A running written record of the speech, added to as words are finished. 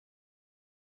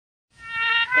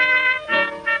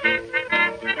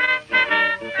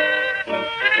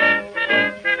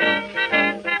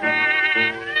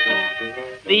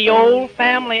old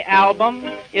family album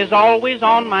is always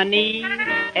on my knee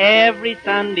every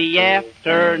Sunday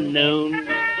afternoon.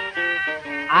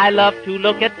 I love to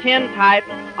look at tintype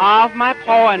of my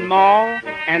pa and ma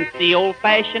and see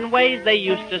old-fashioned ways they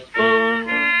used to spoon.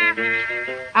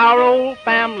 Our old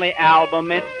family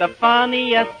album, it's the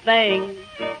funniest thing.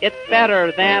 It's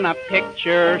better than a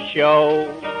picture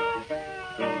show.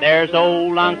 There's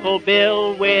old Uncle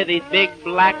Bill with his big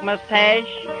black mustache,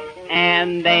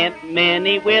 and Aunt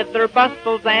Minnie with her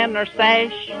bustles and her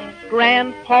sash.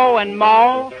 Grandpa and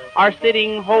Ma are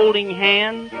sitting holding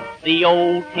hands. The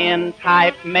old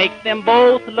tintype makes them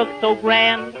both look so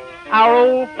grand. Our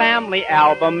old family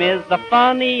album is the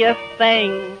funniest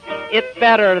thing. It's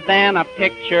better than a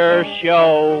picture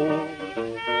show.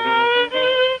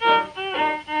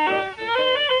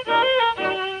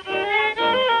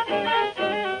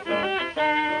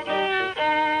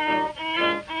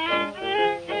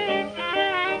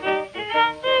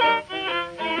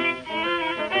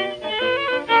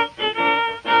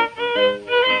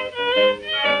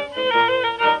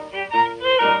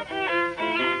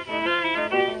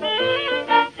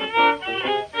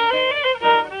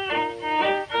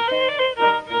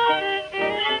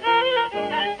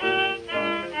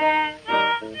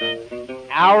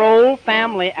 Our old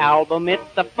family album,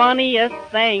 it's the funniest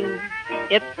thing.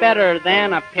 It's better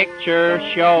than a picture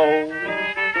show.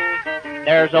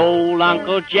 There's old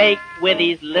Uncle Jake with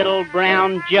his little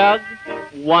brown jug.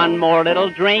 One more little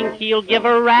drink, he'll give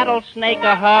a rattlesnake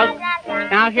a hug.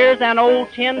 Now here's an old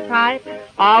tintype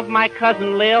of my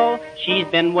cousin Lil. She's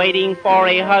been waiting for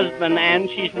a husband and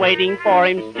she's waiting for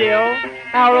him still.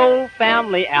 Our old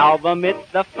family album,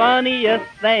 it's the funniest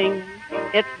thing.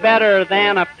 It's better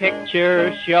than a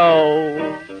picture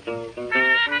show.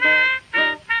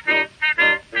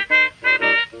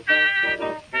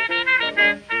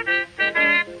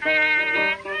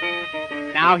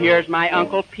 Now here's my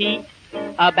Uncle Pete,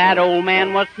 a bad old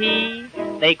man was he.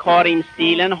 They caught him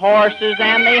stealing horses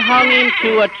and they hung him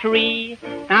to a tree.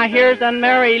 Now here's a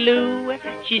Mary Lou,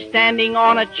 she's standing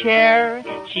on a chair.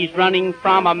 She's running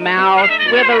from a mouse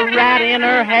with a rat in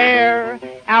her hair.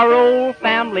 Our old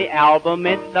family album,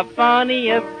 it's the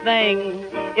funniest thing.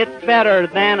 It's better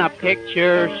than a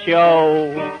picture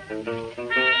show.